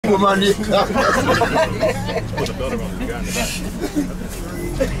Bomani. Put the belt around the guy in the back.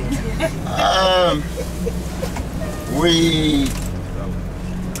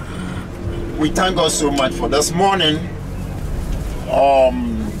 We thank God so much for this morning.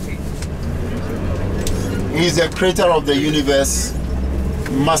 He's the creator of the universe,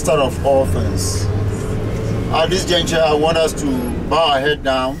 master of all things. At this juncture, I want us to bow our head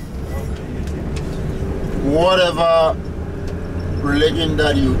down. Whatever religion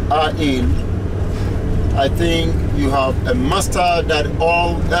that you are in, I think you have a master that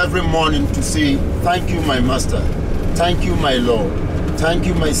every morning to say, thank you, my master. Thank you, my Lord. Thank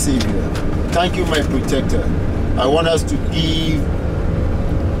you, my Savior. Thank you, my protector. I want us to give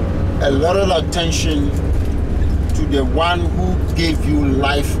a little attention to the one who gave you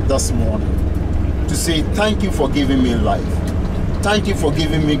life this morning. To say, thank you for giving me life. Thank you for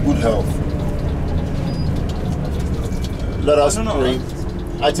giving me good health. Let us pray.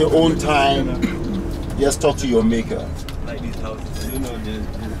 At your own time, just talk to your maker. Like these houses, you know,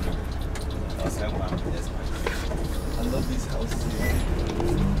 I love these houses.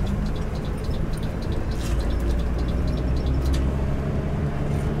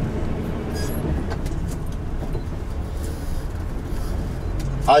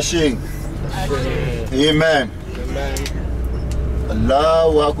 Ashe. Amen.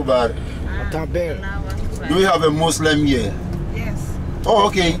 Allahu Akbar. Do we have a Muslim here? Yes. Oh,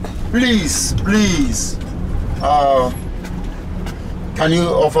 okay. Please. Can you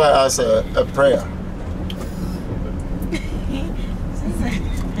offer us a prayer?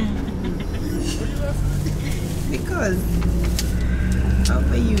 Because I'll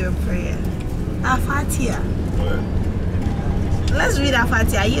offer you a prayer. Al-Fatiha. Let's read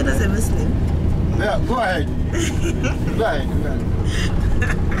Al-Fatiha. You're not a Muslim. Yeah, go ahead. Go ahead.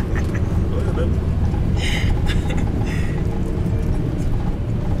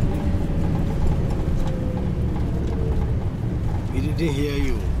 We didn't hear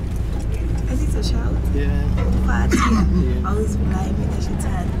you. Is it a shout? Yeah. Al-Fatiha. Always blind in the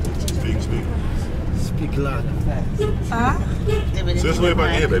shaitan. Speak. Speak loud. Huh? Just way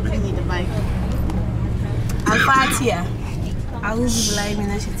back here, baby. Al-Fatiha. أعوذ بالله من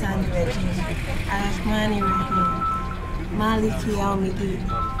الشيطان الرجيم الرحمن الرحيم مالك يوم الدين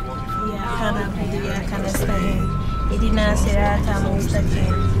إياك نعبد وإياك نستعين اهدنا الصراط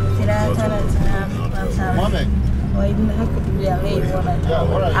المستقيم صراط الذين أنعمت عليهم غير المغضوب عليهم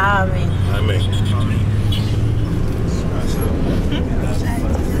ولا الضالين آمين.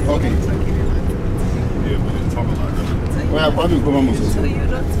 Okay. Well, I'm coming. So you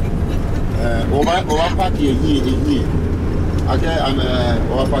don't speak. Over party here. Okay, I'm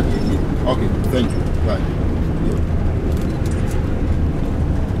over party here. Okay, thank you. Bye.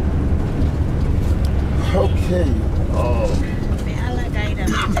 Okay. May Allah guide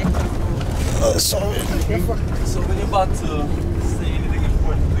and protect us. Sorry. So when you're about to say anything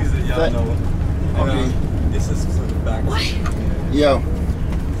important, please let y'all know. Okay. This is for the back. Yeah.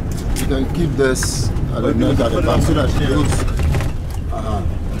 You can keep this at the neck at the back so that she looks.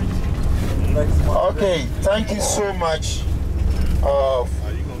 Okay, thank you so much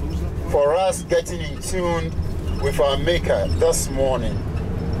for us getting in tune with our Maker this morning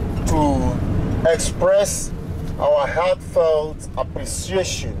to express our heartfelt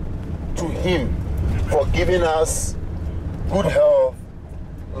appreciation to Him for giving us good health,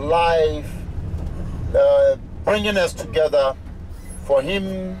 life, bringing us together, for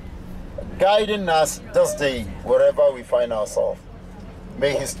Him guiding us this day wherever we find ourselves.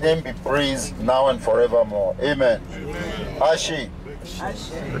 May His name be praised now and forevermore. Amen. Ashe.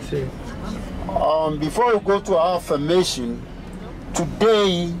 Before we go to our affirmation,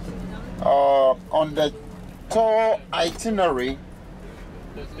 today on the tour itinerary,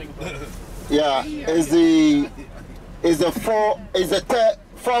 is the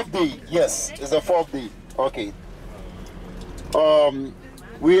fourth day. Yes, it's the fourth day. Okay.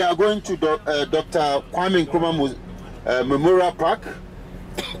 We are going to Dr. Kwame Nkrumah Memorial Park.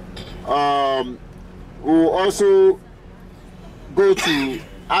 We'll also go to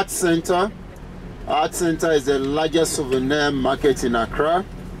Art Center. Art Center is the largest souvenir market in Accra.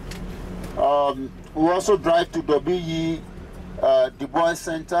 We'll also drive to W.E. Du Bois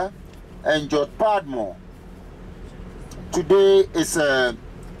Center and George Padmore. Today is a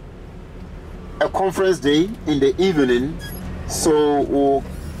conference day in the evening, so we'll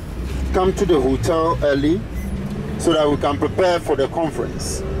come to the hotel early so that we can prepare for the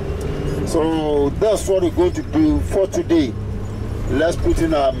conference. So that's what we're going to do for today. Let's put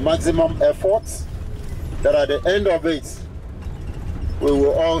in our maximum efforts, that at the end of it, we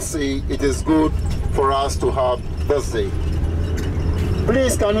will all say it is good for us to have this day.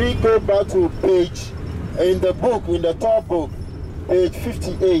 Please, can we go back to page in the book, in the top book, page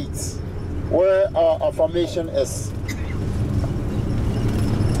 58, where our affirmation is.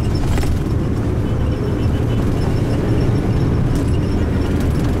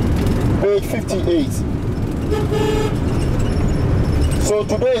 Page 58. So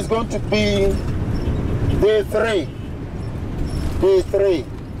today is going to be day 3. Day 3.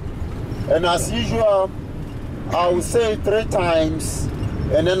 And as usual, I will say it 3 times,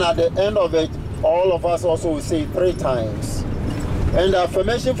 and then at the end of it, all of us also will say it 3 times. And the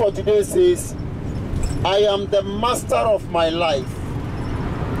affirmation for today says, I am the master of my life.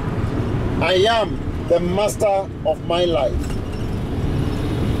 I am the master of my life.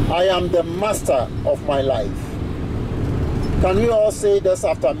 I am the master of my life. Can we all say this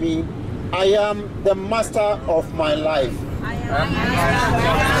after me? I am the master of my life. I am the master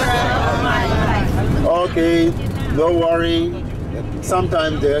of my life. Okay, don't worry.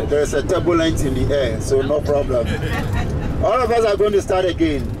 Sometimes there's a turbulence in the air, so no problem. All of us are going to start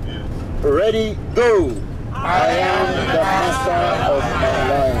again. Ready, go. I am the master of my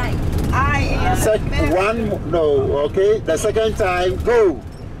life. I am the second time, go.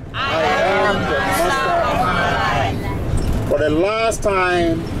 I am the master of my life. For the last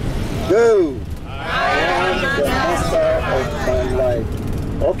time, go. I am the master of my life.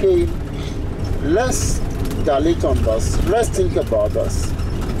 Okay, let's dilate on this. Let's think about this.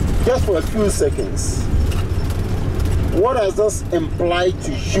 Just for a few seconds. What does this imply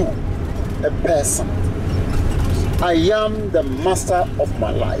to you, a person? I am the master of my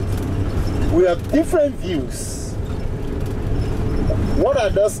life. We have different views. What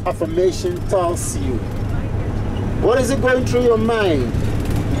does this affirmation tells you? What is it going through your mind?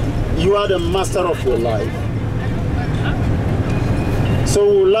 You are the master of your life. So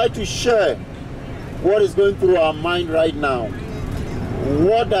we would like to share what is going through our mind right now.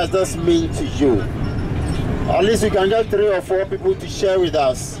 What does this mean to you? At least we can get 3 or 4 people to share with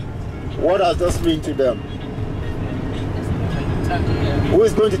us. What does this mean to them? Who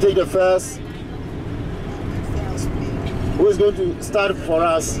is going to take the first? Who is going to start for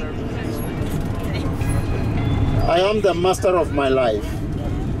us? I am the master of my life.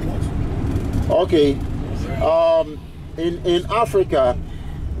 Okay. In Africa,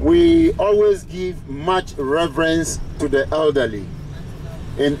 we always give much reverence to the elderly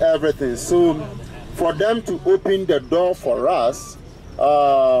in everything. So for them to open the door for us,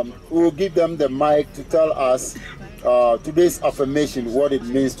 we'll give them the mic to tell us today's affirmation, what it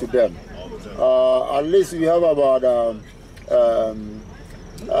means to them. At least we have about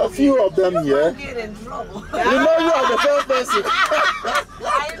a few of them here. get in trouble. You know you are the first person.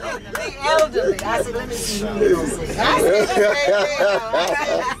 I am the elderly. I said, let me see who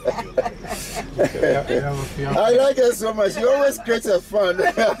I like her so much. She always creates a fun.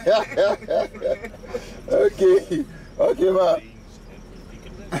 Okay. Okay, ma.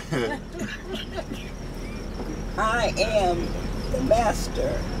 I am the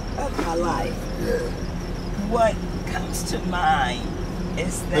master of my life. What comes to mind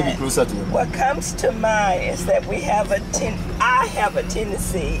is that Maybe closer to you. What comes to mind is that I have a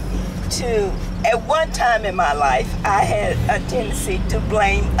tendency to, at one time in my life, I had a tendency to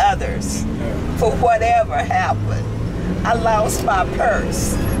blame others for whatever happened. I lost my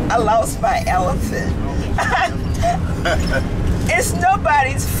purse. I lost my elephant. It's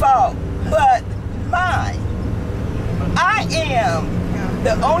nobody's fault but mine. I am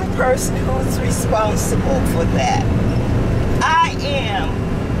the only person who's responsible for that. I am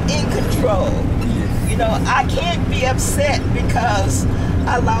in control. You know, I can't be upset because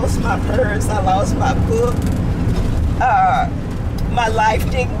I lost my purse, I lost my book, my life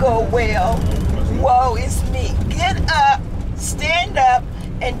didn't go well. Woe is me. Get up, stand up,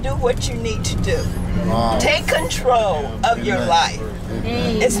 and do what you need to do. Wow. Take control of your life.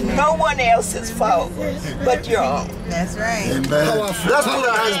 It's no one else's fault but your own. That's right. Amen. Let's put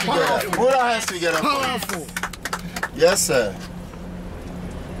our hands together. Put our hands together. Powerful. Yes, sir.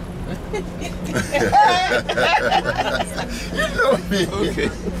 Okay.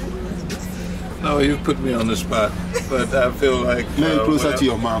 No, you put me on the spot, but I feel like Closer to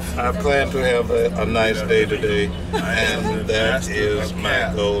your mouth. I plan to have a nice day today, and that is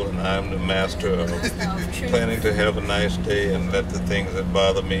my goal, and I'm the master of planning to have a nice day and let the things that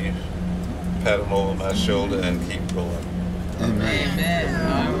bother me pat them over my shoulder and keep going. Amen.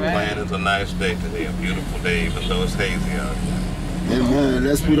 All right. Plan is a nice day today, a beautiful day, even though it's hazy out here. Amen.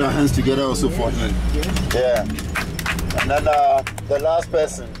 Let's put our hands together also for him. Yeah. And then the last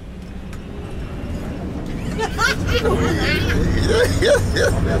person.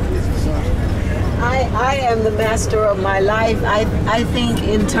 I am the master of my life. I think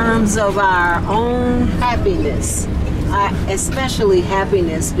in terms of our own happiness, especially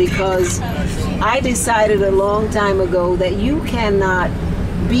happiness, because I decided a long time ago that you cannot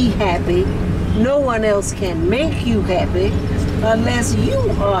be happy. No one else can make you happy unless you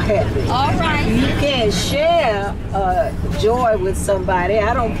are happy. All right. You can't share joy with somebody.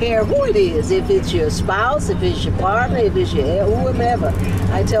 I don't care who it is. If it's your spouse, if it's your partner, if it's your whomever.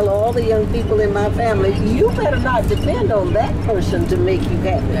 I tell all the young people in my family, you better not depend on that person to make you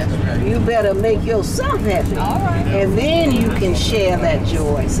happy. You better make yourself happy. All right. And then you can share that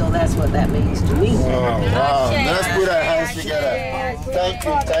joy. So that's what that means to me. Wow, wow. Let's put our hands together.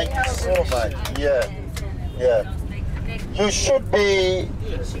 Thank you so much. Yeah. You should be,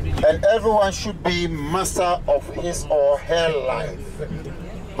 and everyone should be master of his or her life.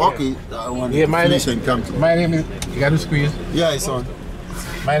 Okay, I want to finish and come to my name is, you got to squeeze? Yeah, it's on.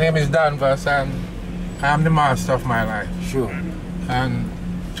 My name is Dan Vass, and I'm the master of my life. Sure. And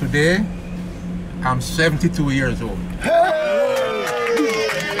today, I'm 72 years old.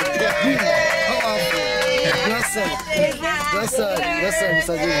 Yes, sir. Yes, sir. Yes, sir.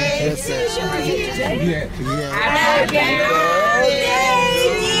 Mr. Yes, sir. Happy birthday,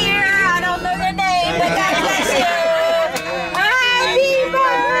 dear. I don't know your name, but God bless you. Happy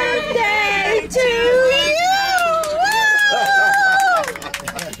birthday to you.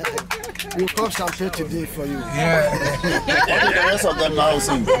 We'll come champagne today for you. Yeah. The rest of them now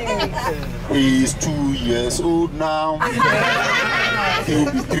sing. He's 2 years old now.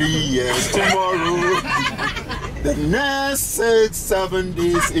 He'll be 3 years tomorrow. The next 6, 7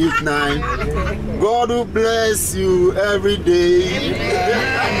 days, 8, 9. God will bless you every day.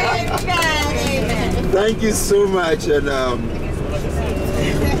 Thank you so much. And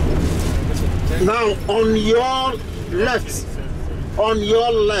now on your left,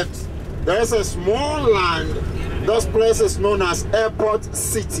 there's a small land. This place is known as Airport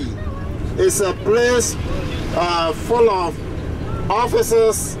City. It's a place full of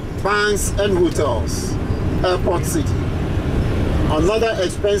offices, banks, and hotels. Airport City. Another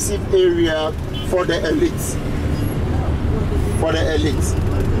expensive area for the elites. For the elites.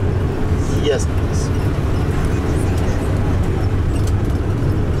 Yes, please.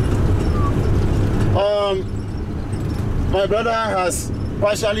 My brother has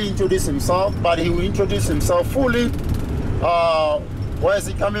partially introduced himself, but he will introduce himself fully. Where is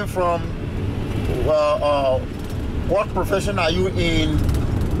he coming from? What profession are you in?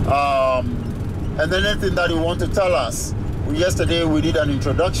 And then anything that you want to tell us. Yesterday we did an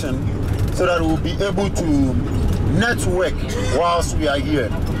introduction so that we'll be able to network whilst we are here.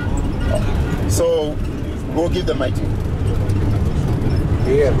 So go give the mic to you.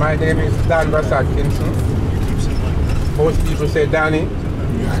 Yeah, my name is Dan Vass Atkinson. Most people say Danny.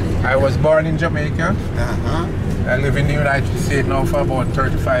 I was born in Jamaica. I live in the United States now for about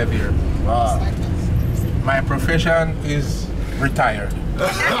 35 years. Wow. My profession is retired.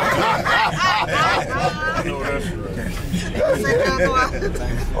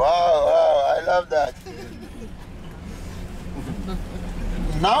 Wow, I love that.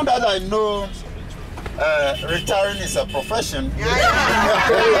 Now that I know retiring is a profession,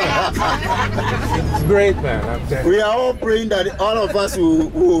 it's great, man. I'm telling you. We are all praying that all of us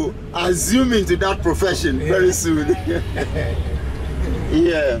will assume into that profession very soon.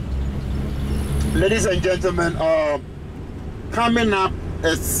 Yeah. Ladies and gentlemen, coming up,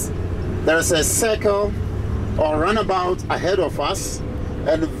 there's a circle or runabout ahead of us,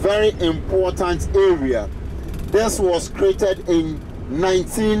 and a very important area. This was created in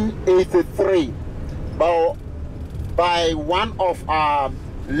 1983 by one of our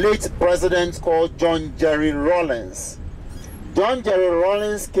late presidents called John Jerry Rawlings. John Jerry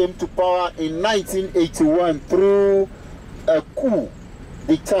Rawlings came to power in 1981 through a coup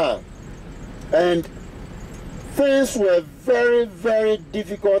d'etat, and things were very, very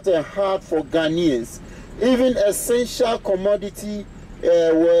difficult and hard for Ghanaians. Even essential commodity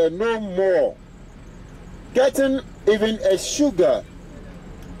were no more. Getting even a sugar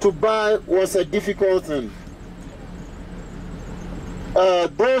to buy was a difficult thing.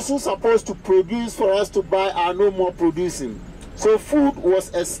 Those who are supposed to produce for us to buy are no more producing. So food was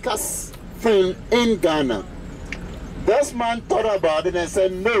a scarce thing in Ghana. This man thought about it and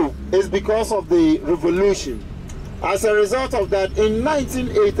said, no, it's because of the revolution. As a result of that, in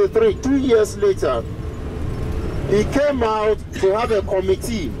 1983, 2 years later, he came out to have a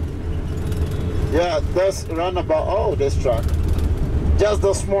committee. Yeah, this roundabout, oh, this track. Just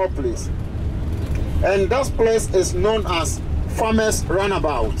the small place. And this place is known as Farmers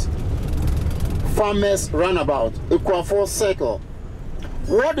Runabout. Farmers Runabout, Equafor Circle.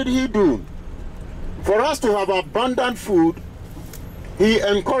 What did he do? for us to have abundant food, he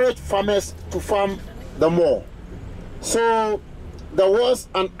encouraged farmers to farm the more. So there was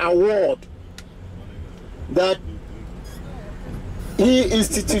an award that he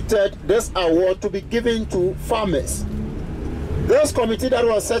instituted, this award to be given to farmers. This committee that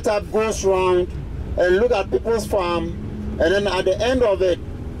was set up goes around and look at people's farm, and then at the end of it,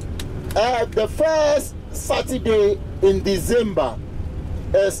 the first Saturday in December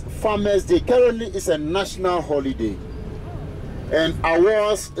is Farmers Day. Currently it's a national holiday, and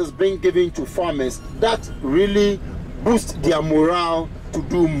awards is being given to farmers that really boost their morale to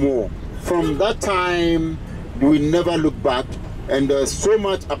do more. From that time, we never look back, and there's so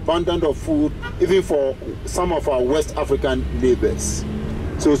much abundance of food even for some of our West African neighbors.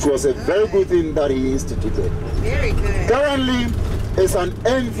 So it was a very good thing that he instituted. Very good. Currently, it's an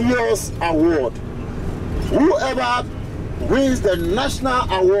envious award. Whoever wins the national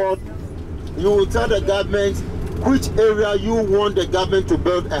award, you will tell the government which area you want the government to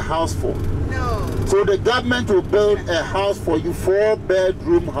build a house for. No. So the government will build a house for you,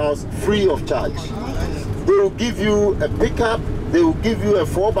 4-bedroom house, free of charge. They will give you a pickup, they will give you a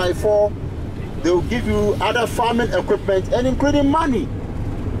 4x4, they will give you other farming equipment, and including money,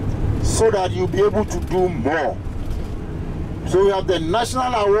 so that you'll be able to do more. So we have the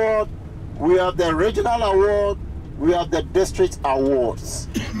national award, we have the regional award, we have the district awards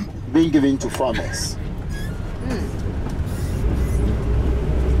being given to farmers.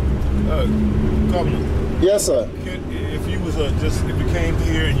 Governor. Yes, sir. If you was if you came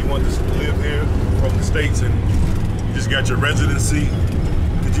here and you wanted to live here from the States and you just got your residency,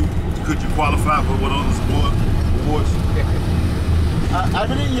 could you qualify for one of those awards? I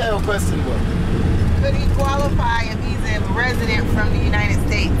didn't hear your question well. Could he qualify if he's a resident from the United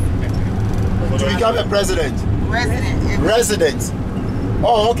States? To become a president? Resident. Resident.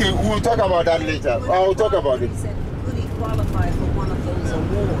 Oh, okay. We'll talk about that later. I'll talk about it. He said, could he qualify for one of those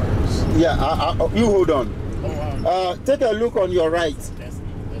awards? Yeah, you hold on. Take a look on your right.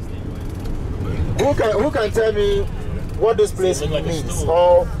 Who can tell me what this place means?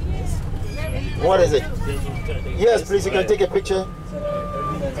 Or what is it? Yes, please, you can take a picture.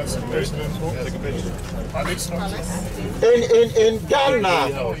 In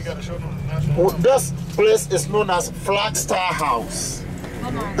Ghana, this place is known as Flagstaff House.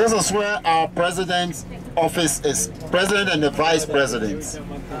 This is where our president's office is, president and the vice president.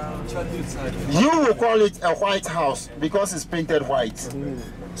 You will call it a White House because it's painted white.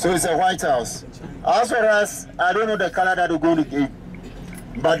 So it's a White House. As far as, I don't know the color that we're going to give,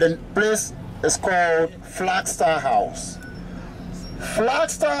 but the place is called Flagstaff House.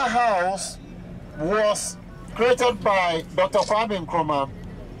 Flagstaff House was created by Dr. Kwame Nkrumah.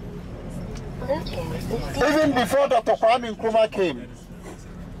 Even before Dr. Kwame Nkrumah came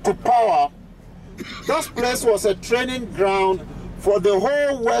to power, this place was a training ground for the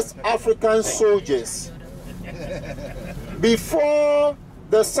whole West African soldiers. Before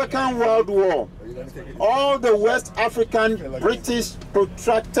the Second World War, all the West African British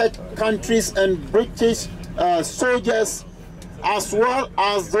protracted countries and British soldiers, as well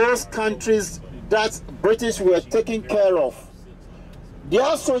as those countries that British were taking care of,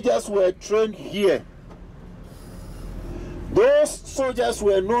 their soldiers were trained here. Those soldiers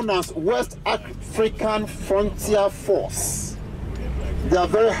were known as West African Frontier Force. They are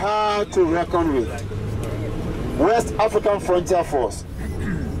very hard to reckon with. West African Frontier Force.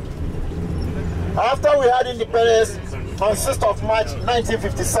 After we had independence on 6th of March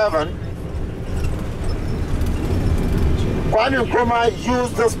 1957, Kwame Nkrumah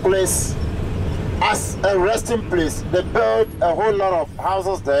used this place as a resting place. They built a whole lot of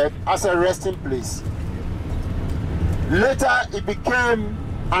houses there as a resting place. Later, it became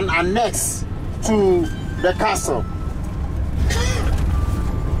an annex to the castle.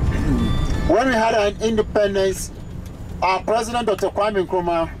 When we had an independence, our president, Dr. Kwame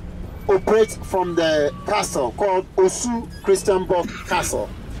Nkrumah, operates from the castle called Osu Christianborg Castle,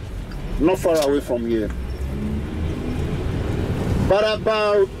 not far away from here. But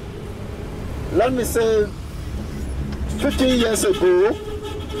about, let me say, 15 years ago,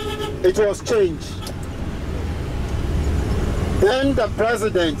 it was changed. Then the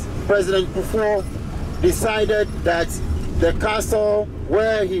President Kufuor, decided that the castle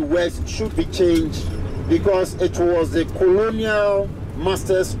where he was should be changed because it was the colonial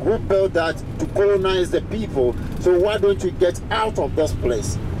masters who built that to colonize the people. So why don't you get out of this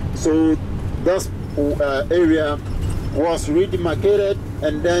place? So this area was redemarcated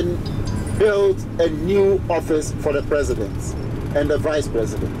and then built a new office for the presidents and the vice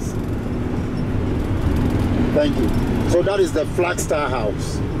presidents. Thank you. So that is the Flagstaff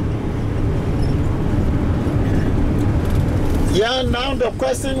House. Yeah, now the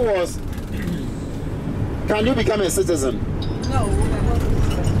question was, can you become a citizen? No, that wasn't the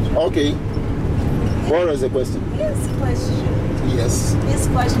question. Okay. What was the question? His question. Yes. His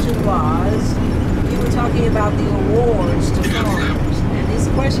question was, you were talking about the awards to farmers, and his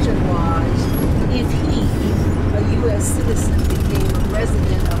question was, if he, a U.S. citizen, became a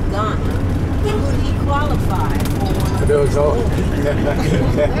resident of Ghana, would he qualify for one of those awards?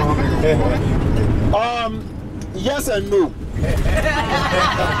 Yes and no.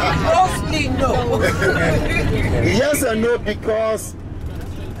 Mostly no. Yes and no, because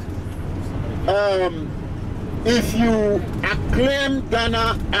if you acclaim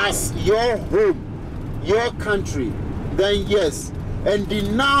Ghana as your home, your country, then yes, and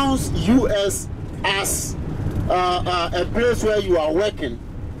denounce US as a place where you are working,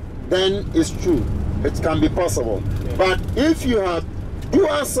 then it's true. It can be possible. But if you have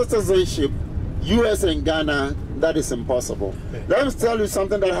dual citizenship, US and Ghana, that is impossible. Let me tell you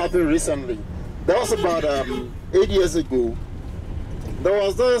something that happened recently. That was about 8 years ago. There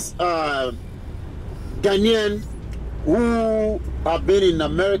was this Ghanaian who had been in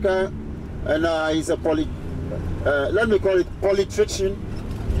America, and he's a let me call it politician.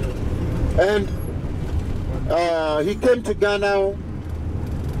 And he came to Ghana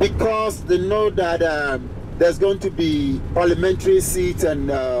because they know that there's going to be parliamentary seats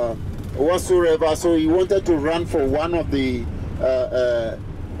and whatsoever, so he wanted to run for one of the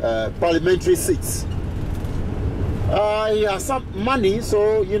parliamentary seats. He has some money,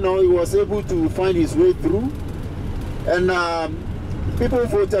 so you know he was able to find his way through, and people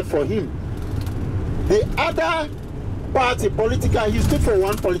voted for him. The other party, he stood for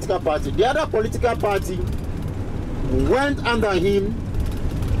one political party. The other political party went under him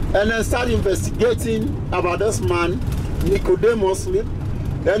and then started investigating about this man, Nicodemus.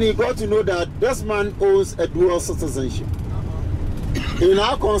 Then he got to know that this man owns a dual citizenship. In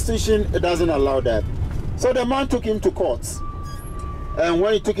our constitution, it doesn't allow that. So the man took him to court. And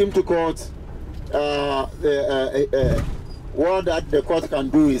when he took him to court, what that the court can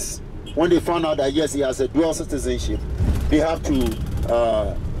do is, when they found out that yes, he has a dual citizenship, they have to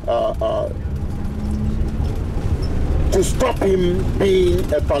stop him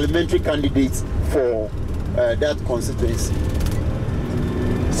being a parliamentary candidate for that constituency.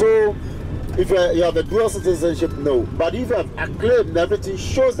 So, if you have a dual citizenship, no. But if you have acclaimed, everything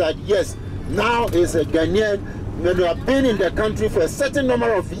shows that yes, now is a Ghanaian, when you have been in the country for a certain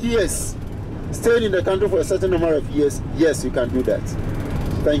number of years, stayed in the country for a certain number of years, yes, you can do that.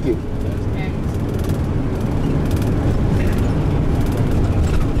 Thank you.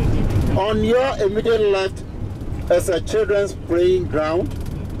 On your immediate left is a children's playing ground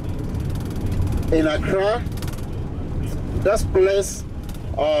in Accra. This place,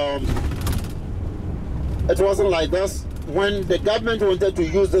 it wasn't like this. When the government wanted to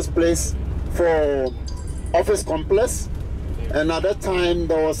use this place for office complex, and at that time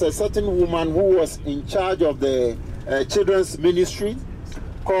there was a certain woman who was in charge of the children's ministry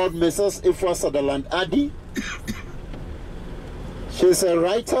called Mrs. Ifwa Sutherland Addy. She's a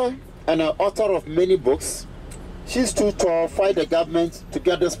writer and an author of many books. She's too tall to fight the government to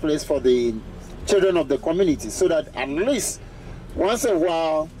get this place for the children of the community, so that at least once in a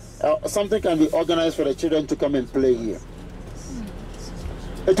while something can be organized for the children to come and play here.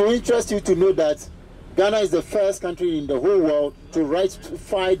 It will interest you to know that Ghana is the first country in the whole world to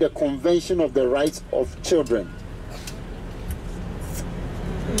ratify the Convention of the Rights of Children.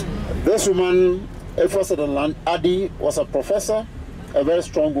 This woman, Ifwa Sutherland Addy, was a professor, a very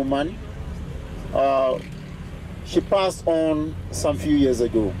strong woman. She passed on some few years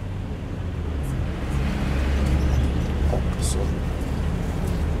ago.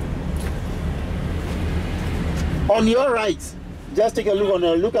 On your right, just take a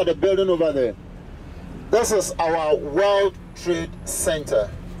look at the building over there. This is our World Trade Center.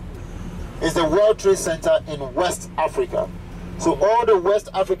 It's the World Trade Center in West Africa. So all the West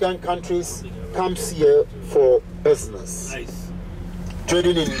African countries come here for business. Nice.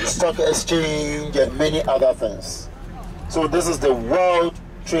 Trading in stock exchange and many other things. So this is the World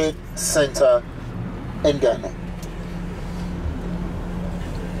Trade Center in Ghana.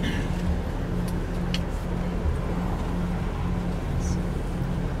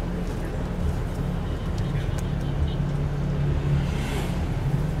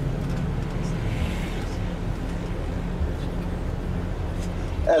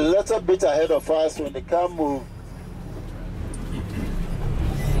 A little bit ahead of us when the car moved.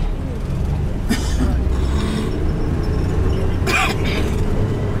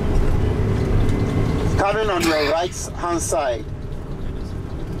 Coming on your right hand side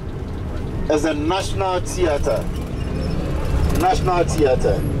is the National Theatre. National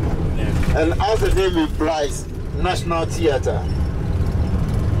Theatre. And as the name implies, National Theatre,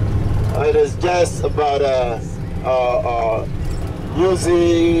 it is just about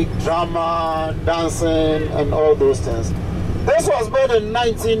music, drama, dancing, and all those things. This was built in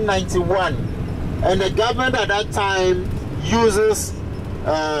 1991, and the government at that time uses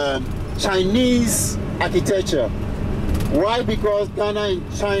Chinese architecture. Why? Because Ghana and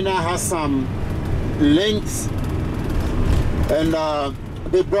China has some links, and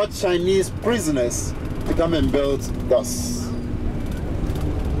they brought Chinese prisoners to come and build thus.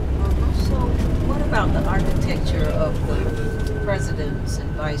 So what about the architecture of the presidents and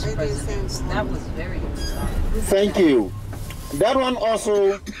vice presidents? That was very exciting. Thank you. That one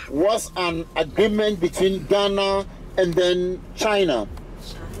also was an agreement between Ghana and then China.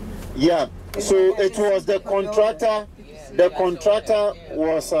 Yeah. So it was the contractor. The contractor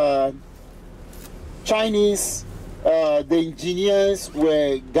was Chinese. The engineers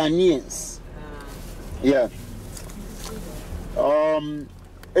were Ghanaians. Yeah.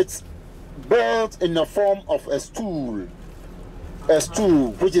 It's built in the form of a stool. A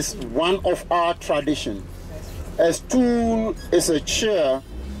stool, which is one of our tradition. A stool is a chair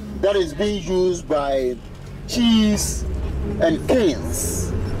that is being used by chiefs and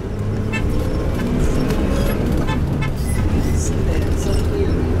kings.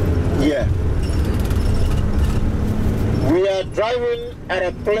 Yeah. We are driving at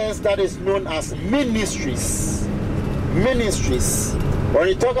a place that is known as ministries. Ministries. When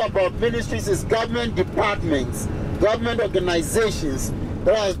you talk about ministries, it's government departments, government organizations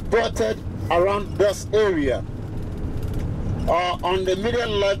that are dotted around this area. On the middle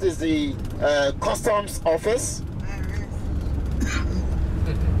left is the customs office.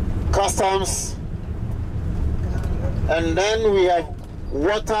 Customs. And then we have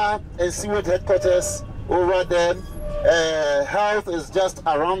water and sewage headquarters over there. Health is just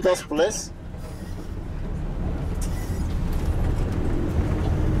around this place.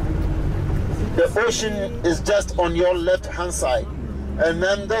 The ocean is just on your left hand side. And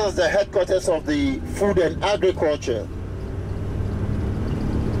then there's the headquarters of the food and agriculture.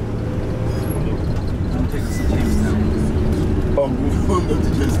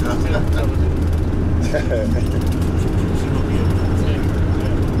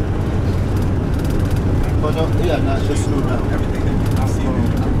 But yeah, not just slow down. Everything I see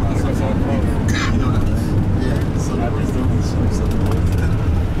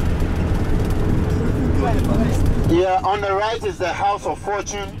yeah, on the right is the House of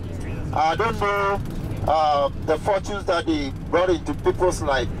Fortune. I don't know the fortunes that they brought into people's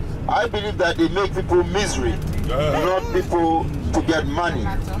life. I believe that they make people misery, not people to get money.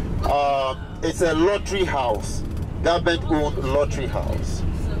 It's a lottery house, government-owned lottery house.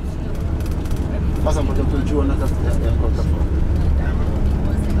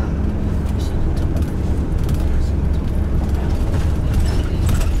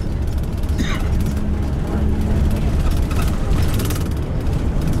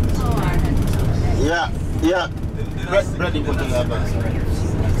 Yeah. Bread in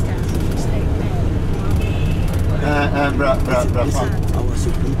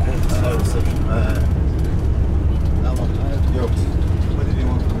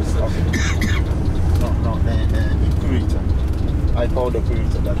I called the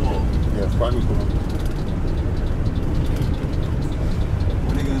curator that day. Yeah, funny.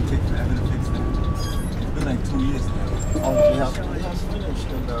 When are they going to take forever to fix that? It's been like 2 years now. They have finished,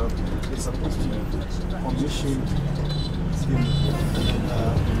 and it's supposed to commission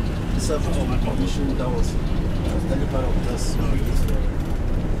and several commission that was any part of this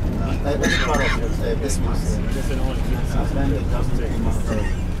any part of this month. And then the government came out and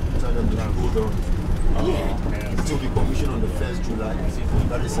told them to hold on. It will be commissioned on the 1st July.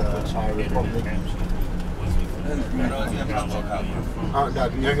 That is our republic. That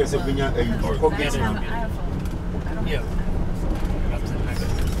we are yeah.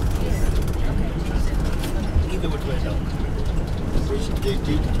 Which they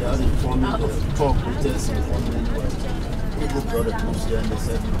did, they had informed the talk with us, people brought the books here and they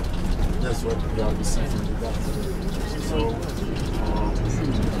said, that's what we are receiving from the government. So,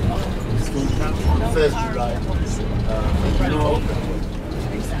 it's going to be on 1st July.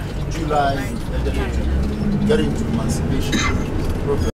 July, they're going to get into emancipation.